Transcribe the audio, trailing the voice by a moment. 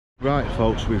Right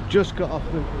folks, we've just got off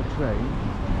the train,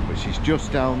 which is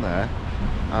just down there,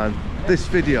 and this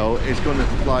video is going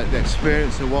to like the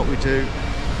experience of what we do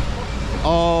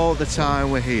all the time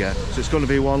we're here. So it's going to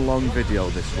be one long video,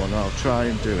 this one. I'll try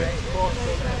and do it.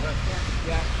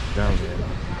 Down here.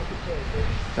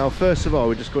 Now first of all,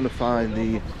 we're just going to find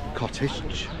the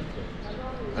cottage,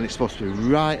 and it's supposed to be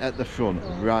right at the front,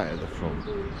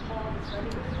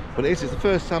 But it's the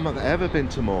first time I've ever been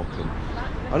to Morecambe,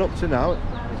 and up to now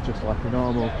it's just like a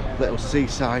normal little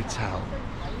seaside town.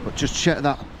 But just check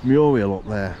that mural up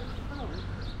there.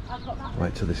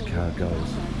 Wait till this car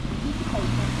goes.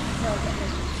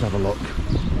 Let's have a look.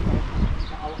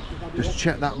 Just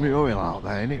check that mural out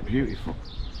there, isn't it beautiful?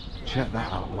 Check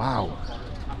that out. Wow.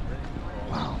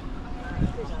 Wow.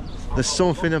 There's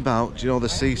something about, you know, the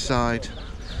seaside,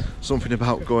 something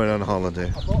about going on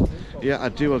holiday. Yeah, I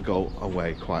do go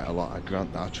away quite a lot, I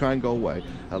grant that. I try and go away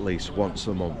at least once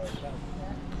a month,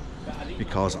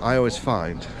 because I always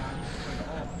find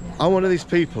I'm one of these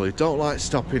people who don't like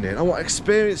stopping in. I want to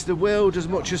experience the world as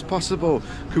much as possible,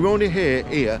 because we're only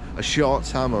here a short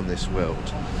time on this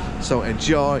world. So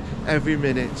enjoy every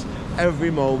minute, every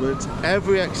moment,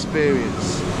 every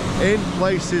experience in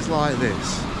places like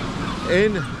this.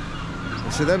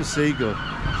 So them seagulls.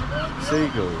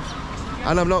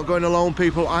 And I'm not going alone,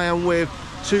 people. I am with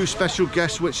two special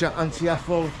guests, which are Auntie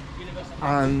Ethel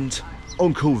and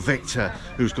Uncle Victor,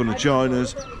 who's going to join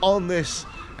us on this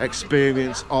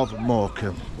experience of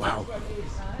Morecambe. Wow.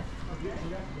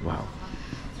 Wow.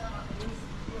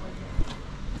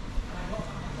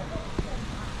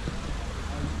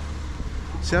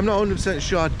 See, I'm not 100%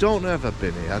 sure. I don't know if I've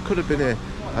been here. I could have been here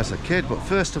as a kid, but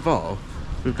first of all,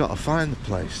 we've got to find the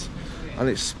place. And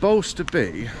it's supposed to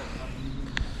be...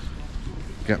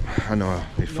 I know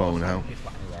my phone now.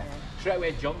 Straight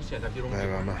away, John said, have you rung?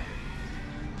 Where am I?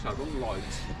 So I rung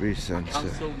Lloyd's. Recent.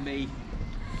 Cancelled me.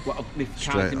 Well, my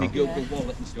card and my Google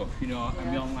wallet and stuff, you know, and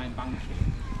my online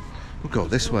banking. We'll go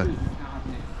this way.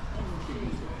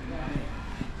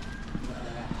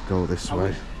 Go this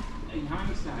way. In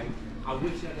hindsight, I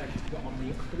wish I'd got on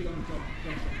the.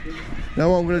 Now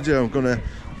what I'm going to do, I'm going to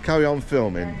carry on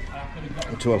filming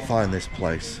until I find this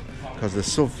place, because there's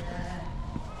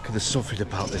something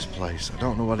about this place. I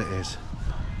don't know what it is.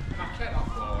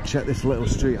 Check this little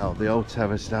street out, the old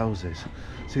terraced houses.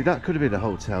 See, that could have been a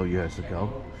hotel years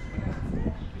ago.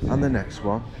 And the next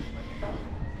one.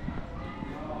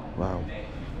 Wow.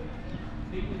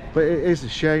 But it is a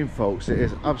shame, folks. It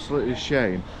is absolutely a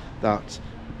shame that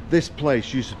this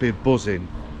place used to be buzzing.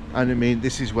 And I mean,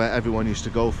 this is where everyone used to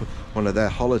go for one of their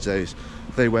holidays.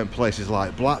 They went places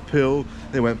like Blackpool,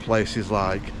 they went places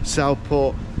like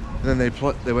Southport, and then they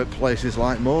went places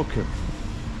like Morecambe.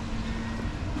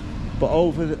 But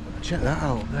over the, check that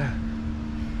out there.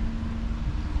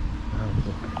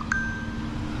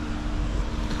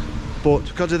 But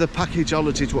because of the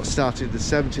packageology, what started in the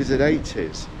 70s and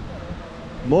 80s,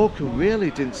 Morecambe really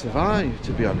didn't survive,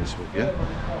 to be honest with you,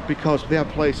 because they had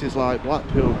places like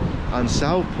Blackpool and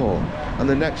Southport, and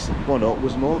the next one up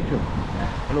was Morecambe.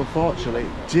 And unfortunately,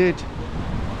 it did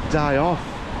die off.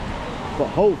 But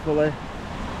hopefully,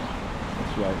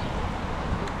 that's right,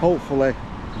 hopefully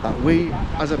that we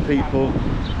as a people,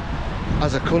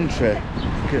 as a country,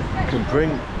 can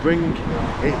bring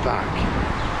it back.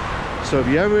 So if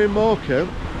you're ever in Morecambe,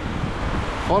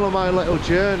 follow my little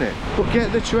journey. But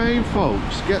get the train,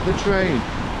 folks, get the train.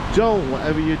 Don't,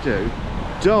 whatever you do,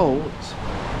 don't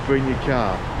bring your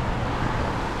car.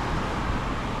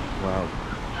 Wow.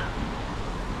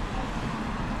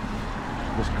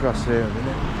 Just cross here a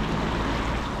minute.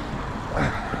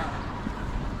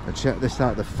 And check this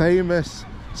out, the famous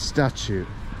statue.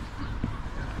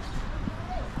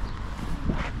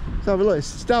 Let's have a look,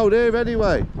 it's down here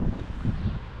anyway.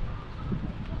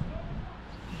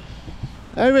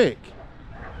 Eric!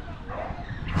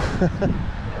 Let's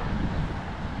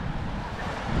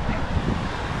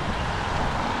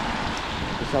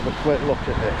have a quick look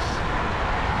at this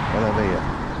when I'm here.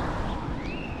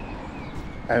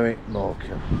 Eric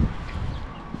Morecambe.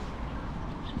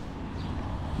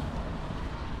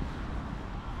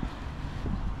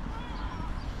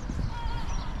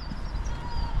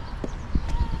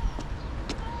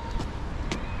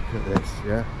 Look at this,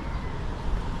 yeah?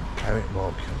 Eric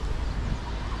Morecambe.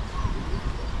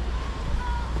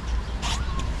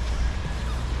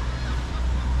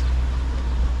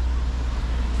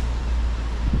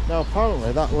 Now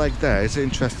apparently that leg there is an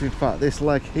interesting fact. This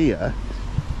leg here,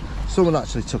 someone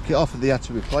actually took it off and they had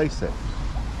to replace it.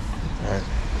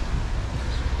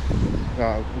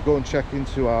 Right, we'll go and check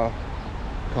into our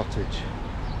cottage.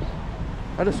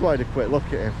 I just wanted a quick look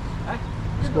at him.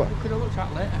 We could have looked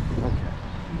at later. Okay.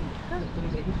 that's done a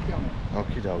bit of history on it.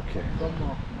 Okie dokie. From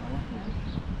Morecambe.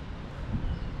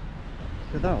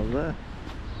 Look at that one there.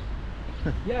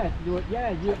 Yeah, you went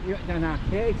down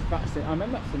arcades. That's it. I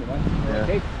remember that cinema. Yeah.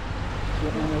 Arcade. You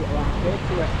went down a little arcade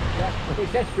to it. Yeah. It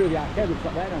says through the arcade, it's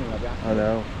not there anyway. I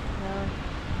know.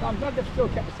 But I'm glad they've still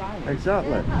kept the sign.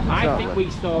 Exactly. I think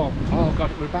we saw, oh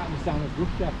god, we're about to sound as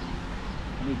Russia.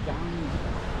 And he died.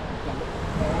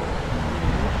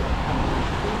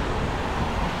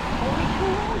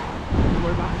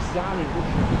 We're about to sound in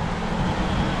Russia.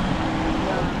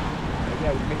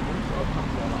 Yeah, we make one sort of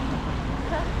pass on.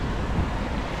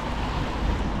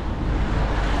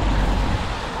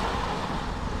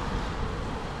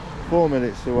 4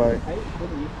 minutes away.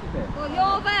 Well,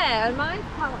 you're there and mine's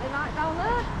apparently right down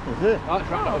there. Is it? Oh, it's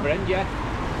right over end, yeah.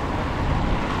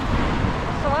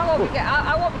 So I won't be coming out,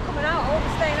 I won't be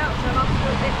staying out till I'm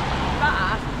absolutely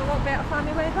fat, so I won't be able to find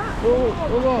my way back. Oh,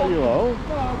 what you all?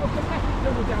 Well, we'll come back and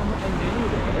double down the end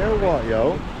anyway. Yeah, what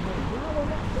yo?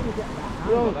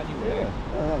 Well, anyway.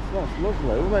 That's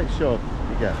lovely. We'll make sure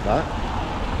you get that.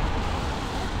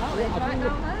 Oh, it's right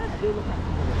down there.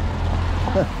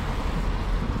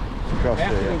 Across I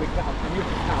have to here. do with that. I'm used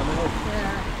to Carmel.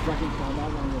 Yeah. Dragging Carmel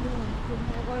along the road.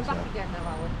 We're going back again now,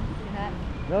 are we? Yeah.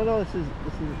 No, this is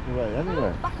the way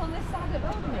anyway. Oh, back on this side of the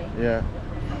road, me. Yeah.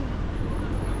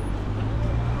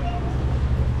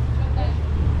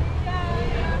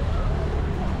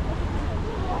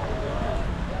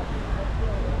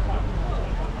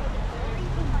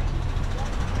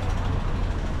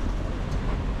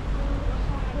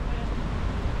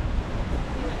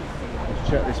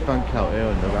 Check this bank out here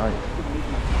on the right.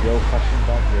 The old-fashioned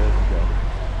bank years ago.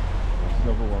 There's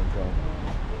another one gone.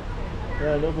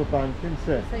 Yeah, another bank, isn't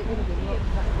it?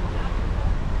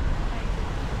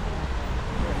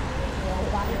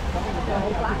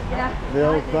 The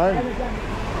old bank.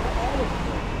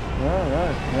 Oh,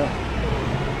 right, yeah.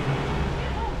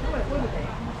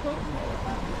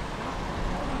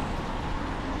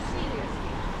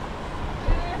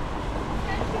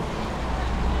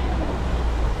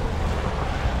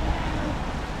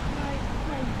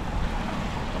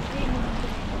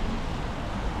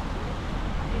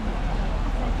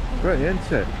 Pretty,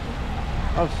 isn't it?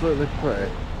 Absolutely pretty.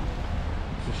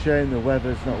 It's a shame the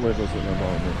weather's not with us at the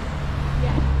moment.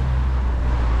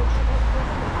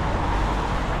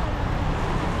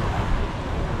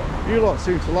 You lot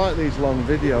seem to like these long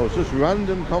videos, just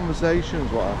random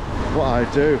conversations, what I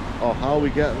do or how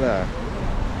we get there.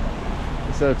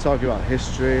 Instead of talking about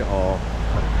history or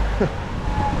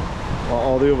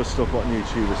all the other stuff what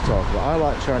YouTubers talk about. I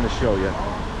like trying to show you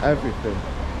everything.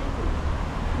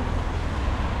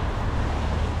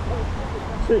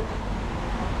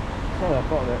 Sorry, I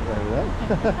thought that there we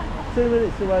go. 2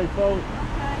 minutes away, folks.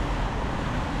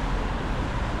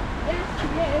 Yes,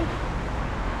 it is.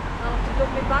 I'll have to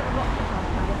dump me back. I'm not going to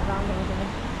get around all day.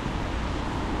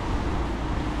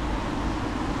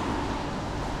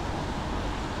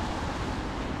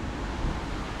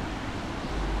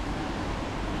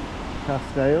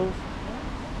 Castells.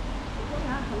 It's only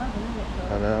half 11, isn't it? So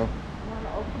I know. we're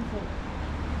not open till 12.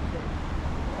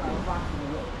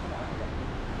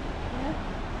 Yeah.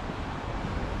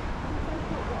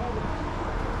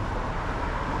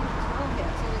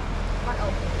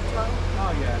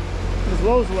 Oh, yeah. There's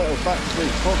loads of little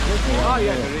backstreet pubs, isn't there? Oh,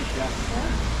 yeah, there is, yeah.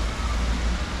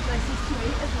 Places to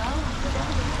eat as well.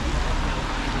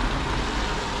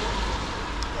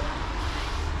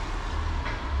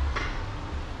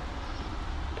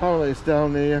 Apparently it's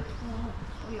down here. Oh,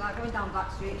 you like going down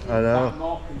back streets? I know. Back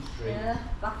Morecambe Street. Yeah,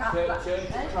 back up. Turn back. to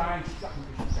Christ. I think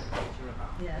we should take a picture of that.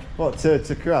 Yeah. What,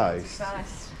 to Christ?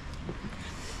 Christ.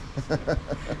 It's a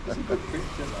good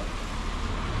picture, though.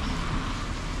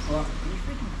 Well, you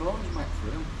freaking phones went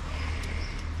through.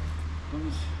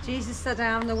 Jesus said, I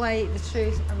am the way, the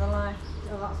truth, and the life.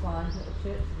 Oh, that's why. The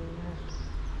church is in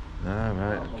there. Ah,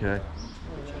 right, okay.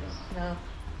 No.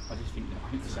 I just think that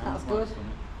it sounds That's like good.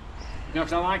 something. No,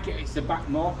 because I like it. It's the back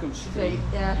Morecambe Street.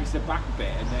 Yeah. It's the back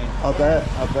bit, and then. I bet,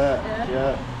 Yeah.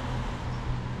 yeah.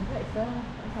 I bet it's there.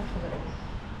 It's actually a little.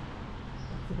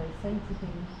 It's a very saintly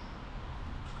thing.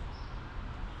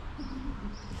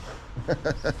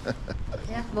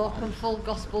 Yeah, Morecambe Full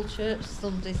Gospel Church,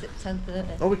 Sundays at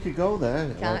 10:30. Oh, we could go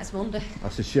there. Can't, it's Monday.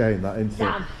 That's a shame, that, isn't it?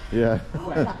 Damn. Yeah.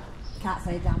 Can't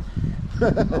say damn.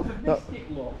 Missed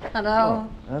it, look. I know.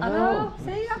 I I know. know.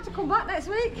 See, you have to come back next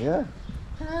week. Yeah.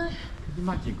 Could you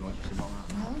imagine going to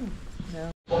something like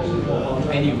that? No.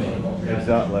 Anyway.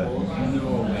 Exactly. No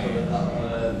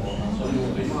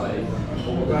way.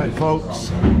 Right,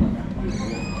 folks.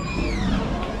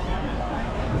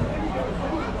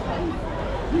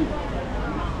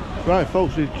 Right,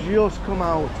 folks, we've just come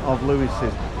out of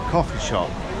Lewis's coffee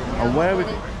shop, and where we...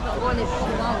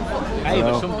 Hey,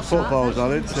 but some football's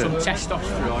on, isn't it? some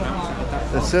testosterone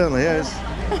outside. There certainly is.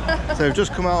 So we've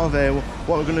just come out of here.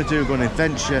 What we're going to do, we're going to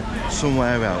venture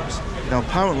somewhere else. Now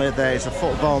apparently there is a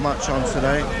football match on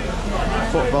today.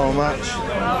 Football match.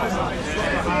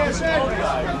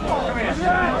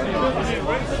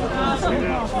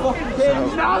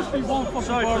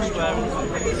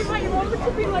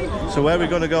 So where are we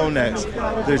going to go next?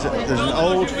 There's an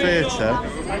old theatre.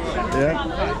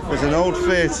 Yeah, there's an old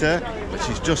theatre which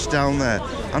is just down there.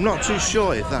 I'm not too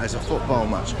sure if that is a football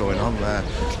match going on there,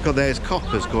 because there's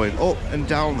coppers going up and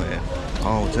down there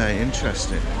all day.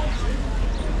 Interesting.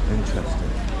 Interesting.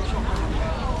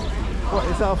 What,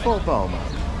 is that a football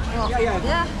match?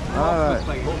 Yeah. Alright.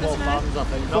 Football fans, I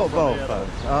think. Football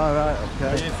fans. Alright,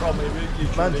 okay. Are you from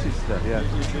Manchester, yeah.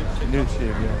 New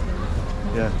team, yeah.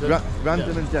 Yeah.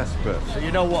 Random and desperate. So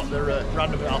you know what, they're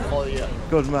random, I'll follow you.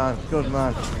 Good man, good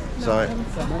man. Sorry.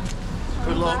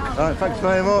 Good luck. Alright, thanks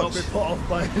very much. Don't be put off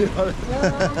by anybody.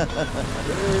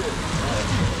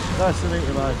 Nice to meet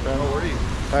you, my friend. No worries.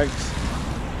 Thanks.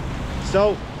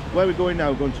 So, where we're going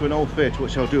now, we're going to an old theatre,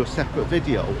 which I'll do a separate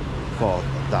video for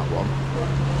that one.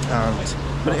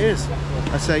 But it is,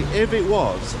 I say, if it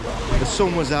was, the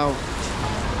sun was out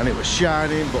and it was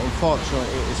shining, but unfortunately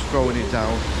it is throwing it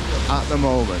down at the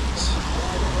moment.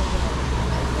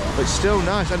 But it's still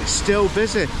nice and it's still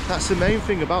busy. That's the main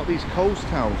thing about these coast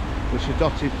towns, which are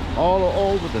dotted all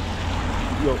over the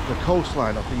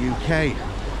coastline of the UK.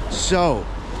 So,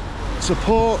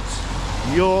 support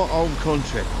your own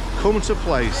country. Come to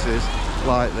places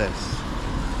like this.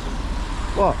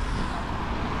 What?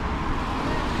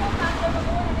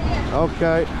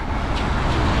 Okay.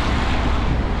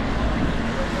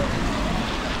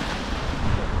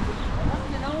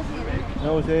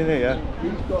 No one's in here.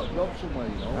 He's got a job somewhere,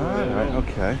 you know. Alright,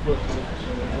 okay.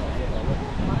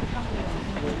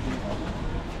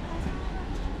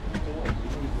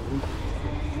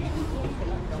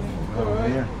 Oh,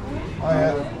 yeah. Oh,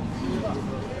 yeah.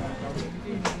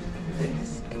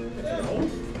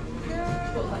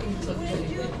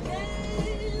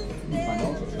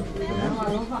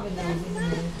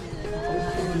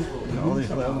 All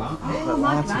these little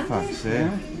artifacts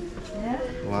here.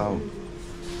 Wow.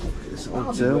 It's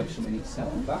all do.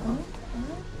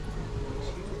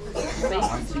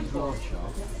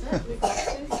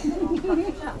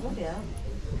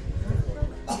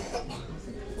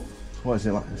 What is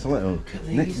it like? It's a little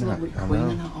knick-knack. I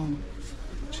know.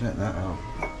 Check that out.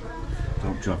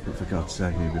 Don't drop it for God's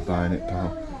sake, you'll be buying it,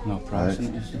 pal. No price,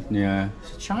 isn't it? Yeah.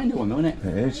 It's a China one, isn't it?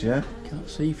 It is, yeah. Can't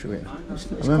see through it. It's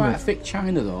quite a thick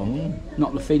China though.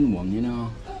 Not the thin one, you know.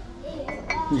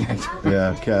 Yeah.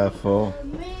 Yeah, careful.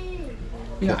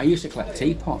 You know, I used to collect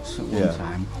teapots at one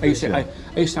time. I used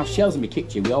to have shells in my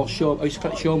kitchen. I used to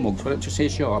collect show mugs. When I went to see a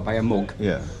show, I'd buy a mug.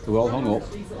 Yeah. They were all hung up.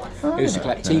 I used to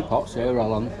collect teapots. They were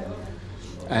all on.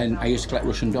 And I used to collect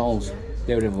Russian dolls.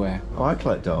 They were everywhere. Oh, I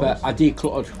collect dolls. But I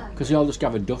decluttered because they all just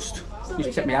gathered dust. It used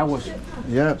to take me hours.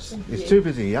 Yeah, it's too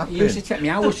busy yapping. It used to take me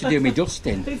hours to do my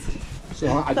dusting.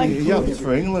 So I He yaps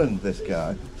for England, this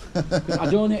guy. I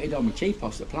donated all my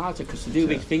teapots to Plaza because they do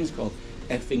big things called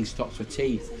Everything Stops for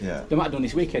Teeth. Yeah. They might have done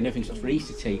this weekend, Everything Stops for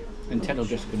Easter tea. And Ted will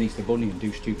dress up an Easter bunny and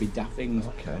do stupid daft things.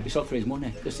 Okay. It's all for his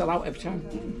money. They sell out every time.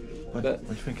 What do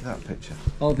you think of that picture?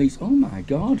 All these, oh my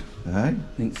God. Hey?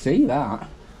 Didn't see that.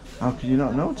 How could you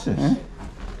not notice? Eh?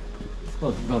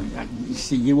 Well, you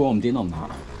see, you warmed in on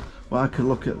that. Well, I could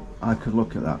look at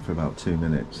that for about 2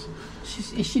 minutes.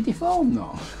 Is she deformed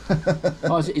though?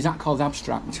 Or is that called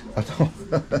abstract? I don't.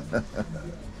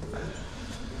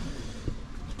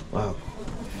 Wow.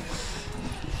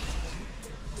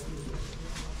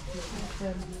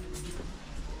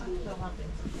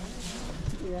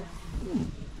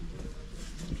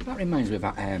 That reminds me of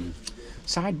that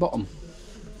side bottom.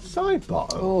 Side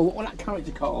bottom? Oh, what was that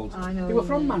character called? I know. They were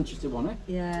from Manchester, wasn't it?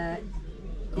 Yeah.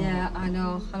 Yeah, I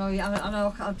know. Yeah, I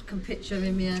know. I can picture him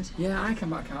in my head. Yeah, I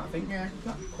can't think. Yeah.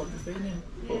 That Quadrophenia.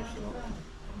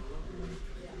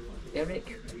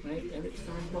 Eric, right? Eric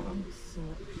side bottom.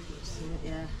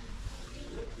 Yeah.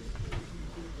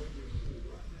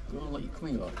 Oh, look, you're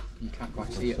coming up. You can't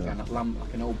quite see it again. That lamp,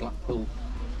 like an old Blackpool.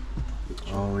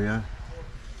 Oh yeah.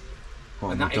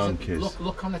 What, And the that is donkeys?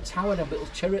 look on the tower, the little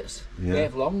turrets. Yeah.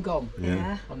 They've long gone.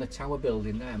 Yeah. On the tower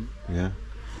building, them. Yeah.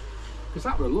 Because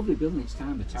that were a lovely building its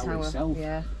time, the tower itself.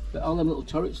 Yeah. But all them little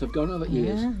turrets have gone over the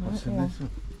years. What's in this one?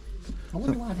 I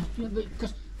wonder why they...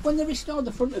 Because when they restored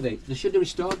the front of it, they should have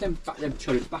restored them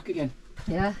turrets back again.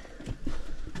 Yeah.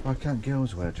 Why can't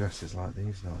girls wear dresses like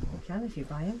these now? You can if you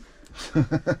buy them.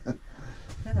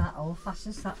 Look at that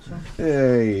old-fashioned statue.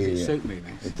 Hey. Does it suit me,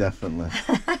 miss? Definitely.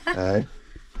 Hey.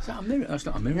 Is that a mirror? That's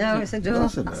not a mirror. No, is it's it? a door.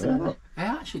 That's a That's mirror. a door. It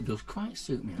actually does quite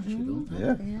suit me, actually, don't it?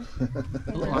 Yeah.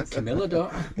 I look like Camilla,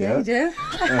 don't I? Yeah, you do.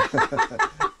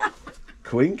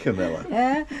 Queen Camilla.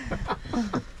 Yeah.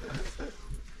 Oh,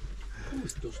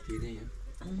 it's dusty in here.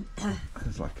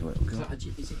 It's like a little Is that is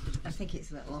it? I think it's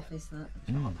a little office, that.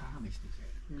 It's not a palmist, is it?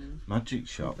 magic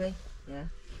shop. Could be. Yeah.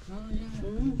 Oh, yeah.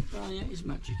 Oh, yeah, it's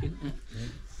magic, isn't it?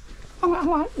 I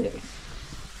like this.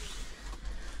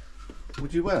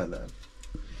 Would you wear them?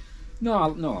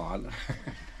 No.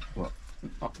 What?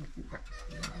 What?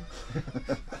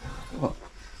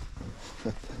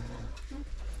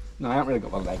 No, I haven't really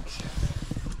got my legs.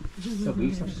 So we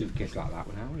used to have a suitcase like that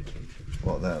when I was a kid.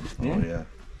 What them? Yeah. Oh yeah.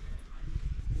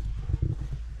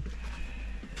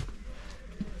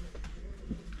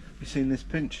 You seen this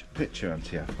picture,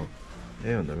 Auntie Apple?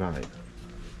 Here on the right.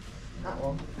 That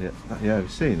one. Yeah, have you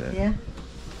seen it? Yeah.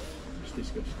 It's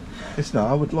disgusting. It's not.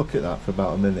 I would look at that for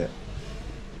about a minute.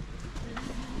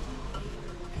 I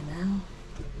know.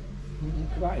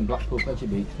 Right in Blackpool Pleasure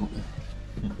Beach, won't they?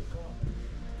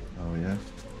 Oh yeah.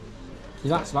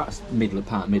 That's Midland,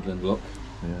 part of Midland, look.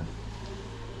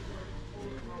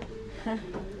 Yeah.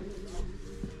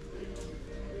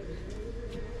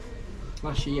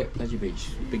 Last year, Pleasure Beach,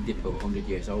 Big Dipper, 100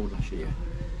 years old last year.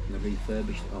 And they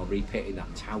refurbished or repainted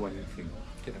that tower and everything.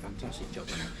 Did a fantastic job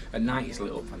on it. At night it's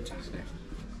lit up fantastic.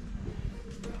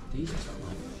 These are sort of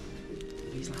like,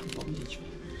 these like bondage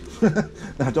things.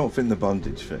 I don't think the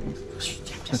bondage things.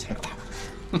 Just say that.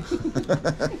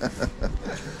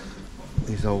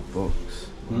 These old books.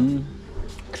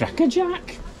 Cracker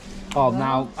Jack? Oh,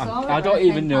 now, I don't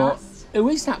even know. Who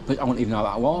is that? But I don't even know who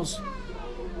that was.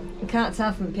 You can't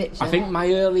tell from the picture. I think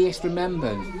my earliest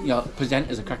remembered,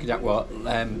 presenters of Cracker Jack were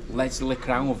Leslie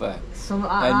Crowther. Something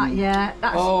like that, yeah.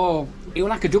 That's, Oh, he was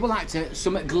like a double actor.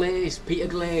 Summit Glaze, Peter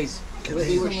Glaze.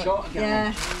 He was short again.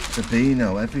 yeah. The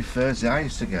Beano, every Thursday I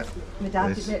used to get My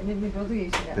dad this. did it, my brother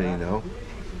used to get that. Beano.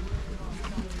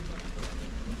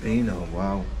 Beano,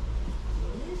 wow.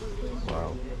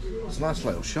 Wow. It's a nice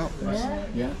little shop, this. Yeah.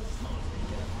 Yeah.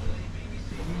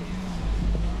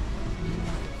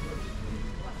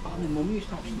 Oh, my mum used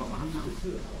to have some like that.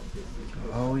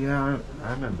 Oh yeah, I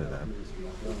remember them.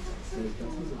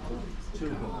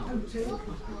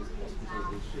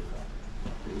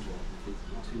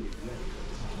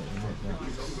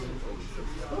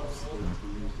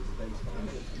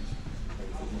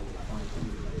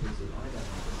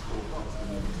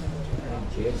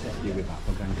 You with that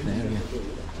for Gran Canaria.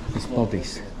 It's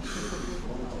bodies.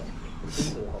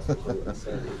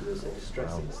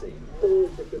 All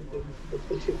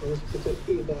the ship was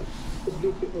protected, that the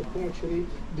blueprint was partially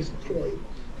destroyed.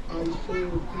 I saw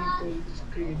people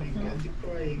screaming and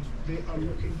crying. They are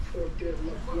looking for their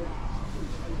loved ones.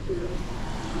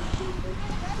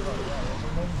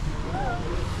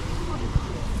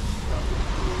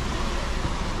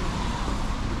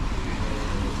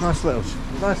 Nice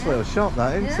little shop,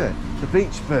 that, isn't it? The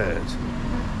Beach Bird.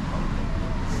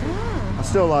 I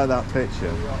still like that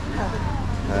picture.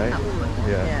 Hey?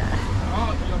 Yeah.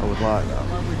 I would like that.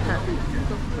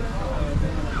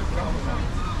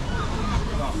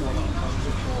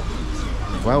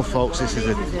 Well, folks, this is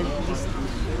a.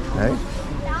 Hey?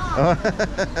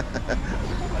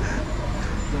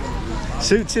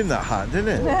 Suits him, that hat, didn't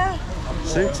it? Yeah.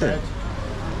 Suits him.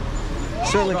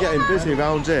 Certainly getting busy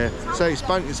around here. So it's the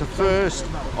 1st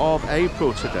of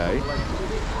April today,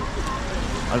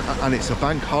 and it's a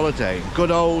bank holiday. Good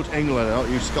old England. I know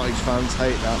you Scottish fans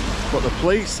hate that, but the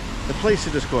police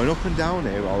are just going up and down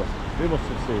here. Well, we must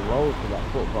have seen loads of that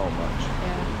football match.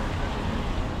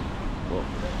 But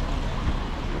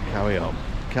we'll carry on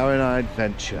our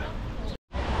adventure.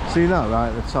 See that right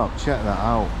at the top? Check that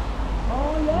out.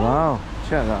 Oh yeah. Wow,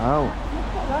 check that out.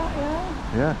 Look at that,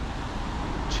 yeah. Yeah.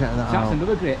 Check that That's out.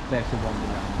 another great place to wander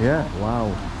around. Yeah, wow,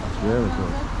 that's really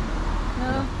good.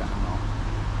 No.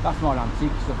 That's more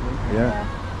antique stuff, isn't it? Yeah.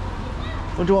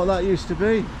 Wonder what that used to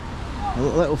be. A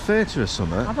little theatre or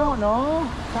something. I don't know.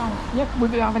 Yeah, we've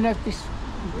been having this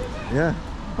Yeah,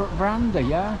 veranda,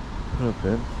 yeah. could have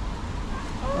been.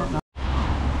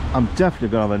 I'm definitely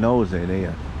going to have a nose in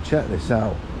here. Check this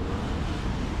out.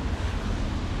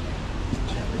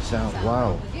 Check this out,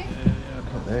 wow. Look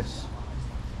at this.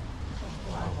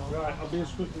 Right, I'll be as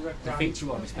quick as I The can. feature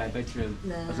one, my spare bedroom.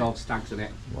 No. There's all stags in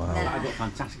it. Wow. That'd look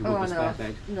fantastic with Oh, my I spare know.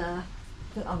 bed. No.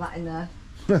 Don't have that in there.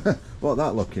 What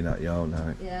that looking at you all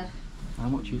night? Yeah. How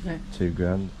much is it?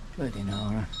 £2,000. Bloody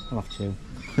no, I'll have two.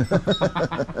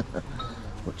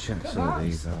 But check some of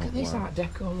these out. Look at this Wow. Art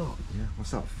Deco, look. Yeah,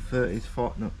 what's that? 30s,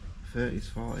 40s? No, 30s,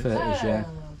 40s? 30s, yeah.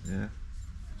 Yeah.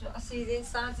 you want to see the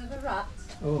insides of a rat?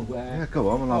 Oh, Yeah, go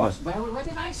on, we'll have where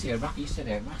did I see a rat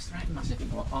yesterday? Rat's right massive.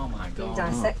 Oh my god.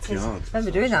 Dissected. God.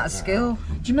 Remember doing that at school?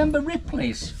 Do you remember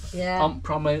Ripley's? Yeah. On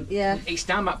Promo? Yeah. It's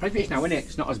down that place now, isn't it?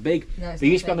 It's not as big. No, it's They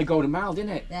not used to be on big. the Golden Mile,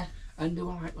 didn't it? Yeah. And they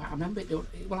were like, I remember it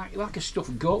were like a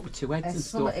stuffed goat with 2 heads and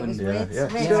stuff. It was And, weird. yeah. weird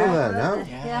Still stuff, there weren't now. they?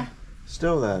 Yeah. Yeah.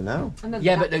 Still there now. I remember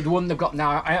yeah, that. but the one they've got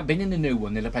now, I haven't been in the new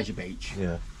one, in the Pleasure Beach.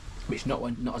 Yeah. Which not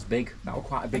as big. That was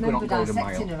quite a I big one on remember Golden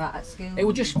dissecting Mile. a rat at school. It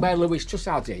was just where Lewis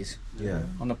Trussard's is, Yeah.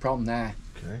 on the prom there.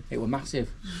 Okay. It was massive.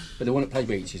 But the one at Pleasure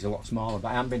Beach is a lot smaller, but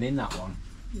I haven't been in that one.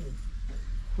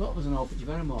 Look, there's an old picture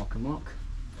of At Morecambe, look.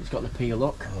 It's got the peel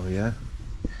look. Oh yeah.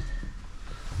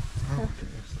 Oh, look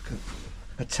at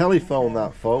a telephone,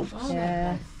 that folks.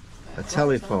 Yeah. A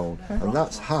telephone, and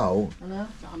that's how I know.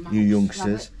 you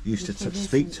youngsters used to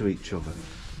speak to each other.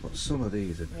 But some of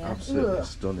these are absolutely Ugh.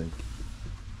 stunning.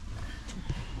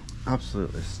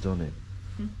 Absolutely stunning.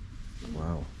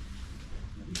 Wow.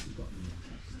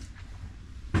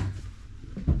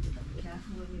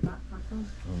 Careful with your backpack on.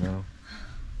 I know.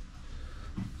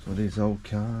 Some of these old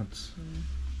cards.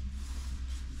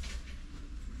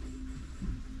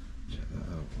 Check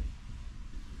that out.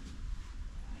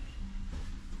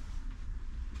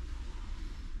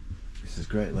 This is a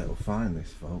great little find,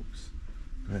 this, folks.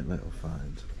 Great little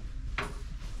find.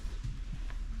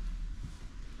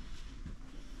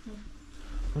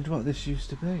 Wonder what this used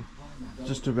to be.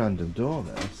 Just a random door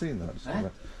there. I've seen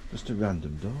that. Just a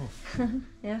random door.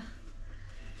 Yeah.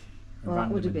 A Well, that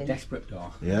random would have and been. desperate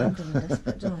door. Yeah. Random and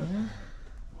desperate door, yeah.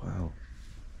 Wow.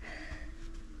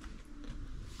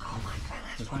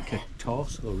 There's like a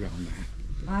torso around there.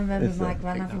 I remember Is my there?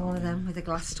 gran having one of them with a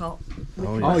glass top.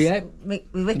 Oh, Oh yeah. With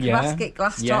wicker Yeah. basket,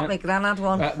 glass Yeah. top, my gran had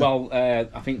one. I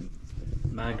think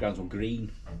my grand's were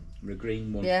green. A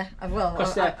green one. Yeah, well,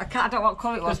 'Cause, I can't, I don't know what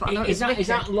colour it was, but I know Is it's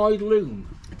that Lloyd Loom,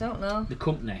 I don't know. the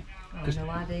company? I have no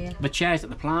idea. The chairs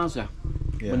at the plaza,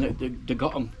 Yeah. when they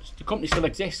got them, the company still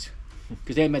exists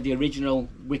because they made the original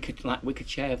wicker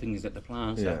chair things at the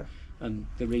plaza, and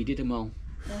they redid them all.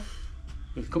 Yeah.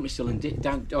 The company's still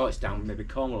it's down maybe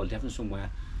Cornwall or Devon somewhere,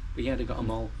 but yeah, they got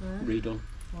them all redone.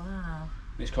 Wow.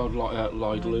 It's called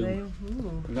Lloyd Loom.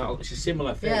 Ooh, And it's a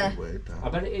similar thing. Yeah. Weird, that. I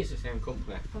bet it is the same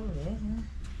company. probably is, yeah.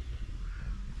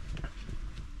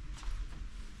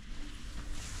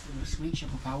 A sweet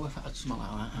shop of power if I had something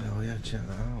like that. Oh yeah, check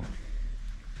that out.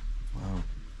 Wow.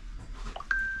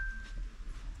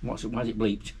 Why is it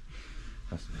bleeped?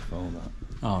 That's the phone, that.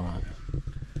 All right.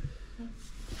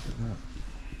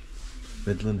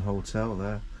 Midland Hotel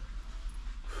there.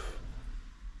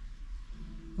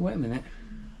 Wait a minute.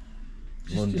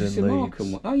 London, Just a Morecambe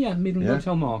Leeds. one. Oh yeah, Midland Yeah.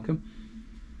 Hotel Morecambe.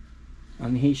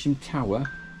 And Heysham Tower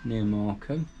near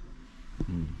Morecambe.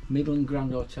 Midland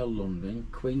Grand Hotel London.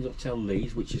 Queen's Hotel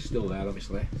Leeds, which is still there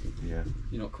obviously. Yeah.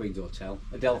 You know Queen's Hotel.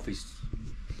 Adelphi's.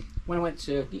 When I went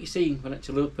to, you see, when I went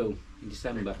to Liverpool in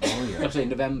December. Oh yeah. Actually in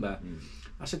November.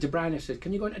 I said to Brian, I said,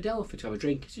 can you go into Adelphi to have a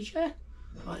drink? He said, yeah.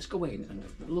 Oh, let's go in. And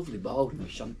a lovely ball. Do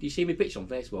you see my picture on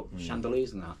Facebook?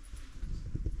 Chandeliers and that.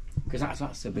 Because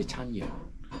that's the Britannia.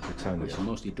 Britannia. Which are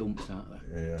mostly dumps, aren't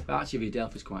they? Yeah. But actually the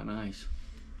Adelphi's quite nice.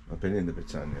 I've been in the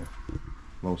Britannia.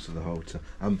 Most of the hotel.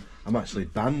 I'm actually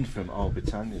banned from all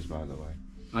Britannias, by the way,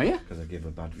 Oh yeah? because I give a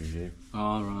bad review.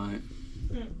 All right.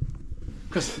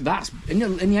 Because that's in the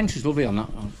entrance, lovely on that.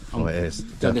 Oh, it is. On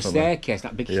the Definitely. staircase,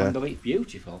 that big Yeah. chandelier, it's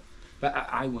beautiful. But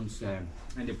I once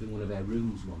ended up in one of their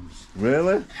rooms once,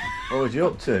 Really? What was you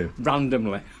up to?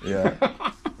 randomly. Yeah.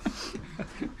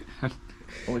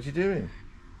 What was you doing?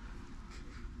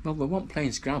 Well, we weren't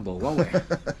playing Scrabble, were we?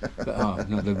 But oh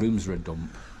no, the rooms were a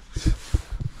dump.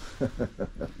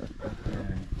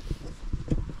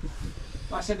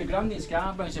 But I said the Grand in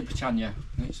Scarborough is a Britannia,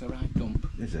 and it's a right dump.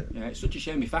 Is it? Yeah, it's such a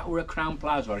shame. If that were a Crown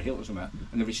Plaza or a Hilton or somewhere,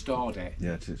 and they restored it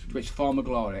Yeah, it is. to its former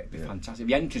glory, it'd be Yeah. fantastic.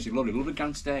 The entrance is lovely, lovely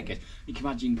grand staircase. You can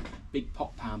imagine big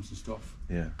pot palms and stuff.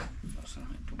 Yeah. That's a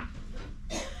right dump.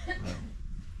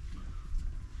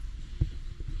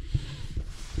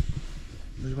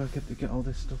 Where do I get all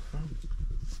this stuff from?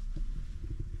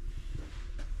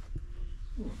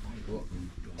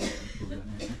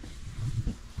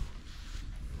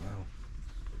 Wow.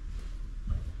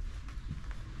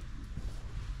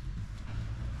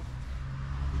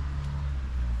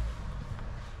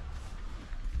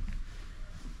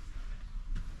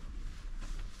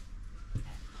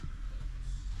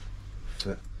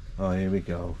 Oh, here we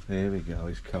go. Here we go.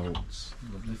 His coats.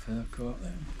 Lovely fur coat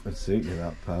there. I'd suit you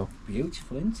that, pal.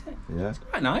 Beautiful, isn't it? Yeah.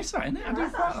 Quite nice, that, isn't it? I do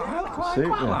quite Suit you.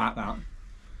 like that.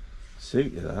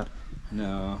 Suit you that.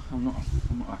 No, I'm not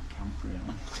that camp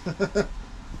really.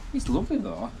 It's lovely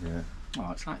though. Yeah.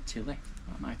 Oh, it's like Tilly.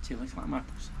 Like my Tilly, it's like my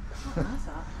pussy. That's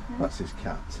that. That's his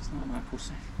cat. It's not my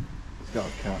pussy. He's got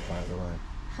a cat, by the way.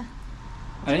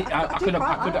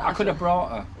 I could have brought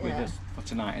her with Yeah. us for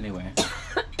tonight anyway.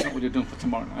 What would have done for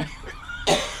tomorrow night?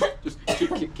 Just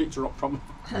kicked her up from.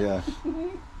 Yeah.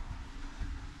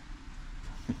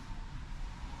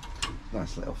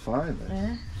 Nice little find, this.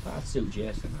 Yeah. That'd suit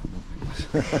Jason. That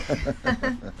would.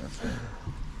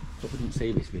 Hope we didn't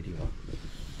see this video.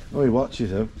 Oh, he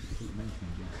watches him. Keep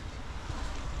mentioning Jason.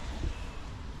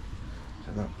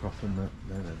 Is that proper there?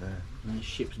 Nice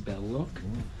ship's bell, look.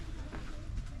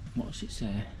 What does it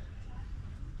say?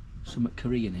 Something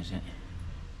Korean, is it?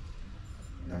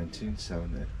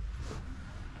 1970.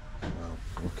 Wow.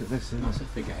 Look at this, isn't That's it? a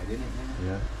figurehead, isn't it?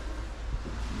 Yeah.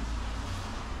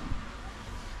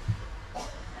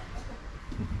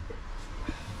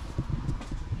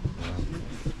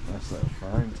 Nice little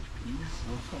find.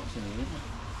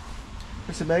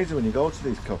 It's amazing when you go to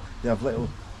these they have little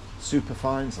super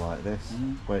finds like this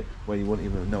where you wouldn't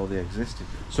even know they existed.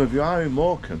 So if you are in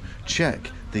Morecambe,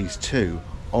 check these two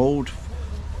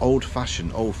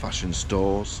old-fashioned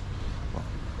stores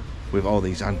with all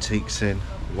these antiques in.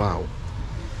 Wow.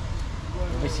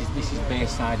 This is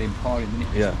Bayside Emporium,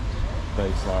 isn't it? Yeah,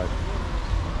 Bayside.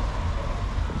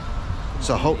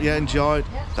 So I hope you enjoyed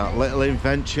that little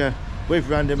adventure with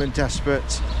Random and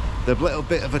Desperate. The little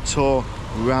bit of a tour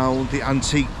round the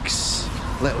antiques,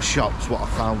 little shops, what I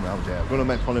found around here. I'm going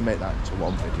to probably make that into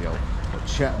one video. But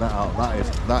check that out.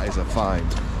 That is a find.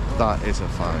 That is a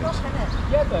find.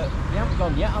 Yeah, but they haven't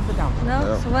gone yet, have they, down? No,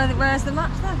 Yeah. so where's the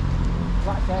match then?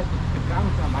 Like I said, the ground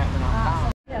might have been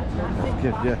out.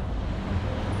 Yeah.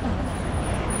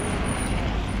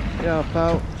 Yeah,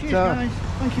 pal. Cheers, guys.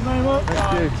 Thank you very much.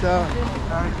 Thank you, ta.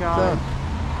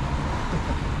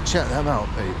 Check them out,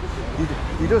 Pete.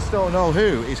 You just don't know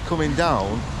who is coming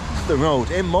down the road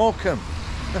in Morecambe.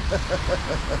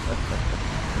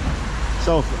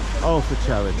 So, all for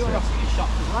charity. Curiosity shop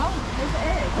as well. Yes, it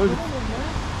is.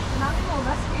 An animal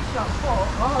rescue shop, but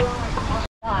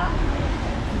that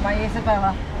by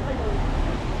Isabella.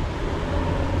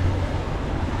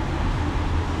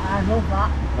 I love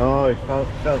that. Oh, you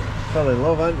fell in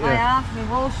love, haven't you? I have my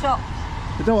wool shops.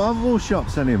 They don't have wool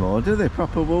shops anymore, do they?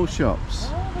 Proper wool shops?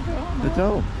 Oh, they don't. They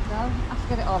don't. No, I have to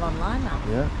get it all online now.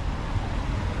 Yeah.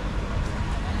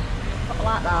 Not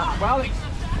like that. Well, it's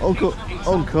Uncle.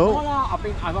 No,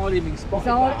 I've already been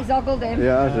spotted. He's oggled him.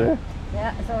 Yeah, has he?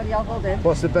 Yeah, it's already oggled him.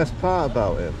 What's the best part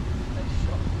about him?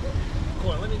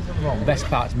 Well, the best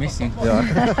part's missing. Yeah. I do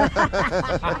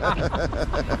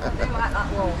like that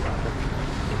wool.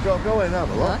 You've got to go in, have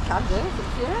a I look. can do it,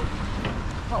 yeah.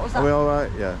 What was that? Are we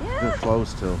alright? Yeah. Yeah. We're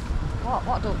close till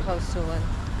What don't close to when?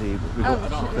 we've got Oh, the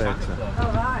theatre.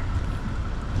 Oh, right.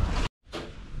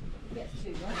 Get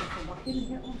two, right? Come back in and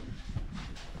get one.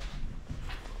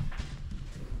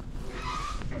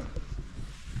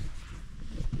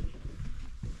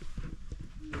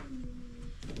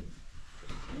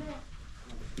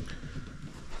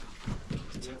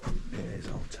 It is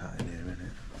all tight in here, isn't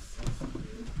it?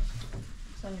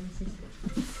 Sorry, Mrs.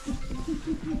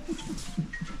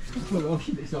 Well,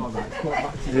 it's all right. It's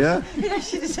back to Yeah? Yeah,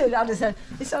 she just turned around and said,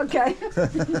 it's okay.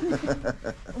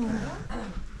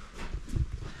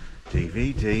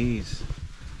 DVDs.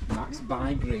 Max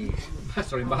Bargary.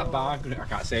 Sorry, Max Bargary. I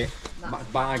can't say it. Max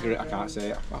Bargary. I can't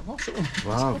say it. What's it?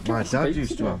 Wow, my dad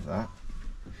used to have that.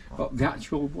 But the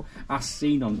actual, as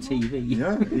seen on TV.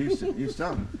 Yeah, he used to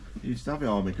have it.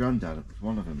 Oh, my granddad,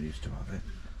 one of them used to have it.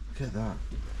 Look at that.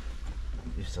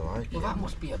 Used to like Well, it. that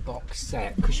must be a box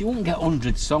set because you won't get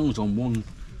 100 songs on one.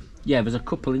 Yeah, there's a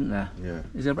couple in there. Yeah.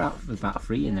 There's about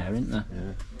 3 in there, isn't there?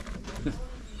 Yeah.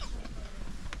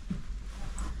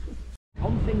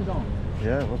 On things on.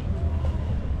 Yeah, well,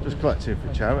 just collecting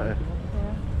for charity.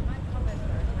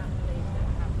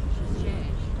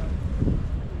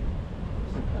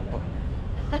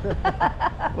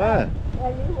 Where?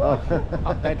 Oh.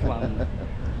 At Bedland.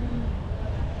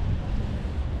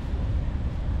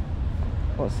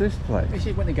 What's this place? This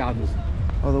is Winter Gardens.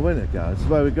 Oh, the Winter Gardens.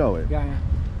 Where are we going? Yeah,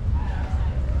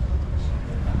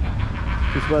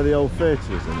 This is where the old theatre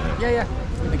is, isn't it? yeah.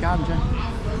 Winter Gardens, yeah.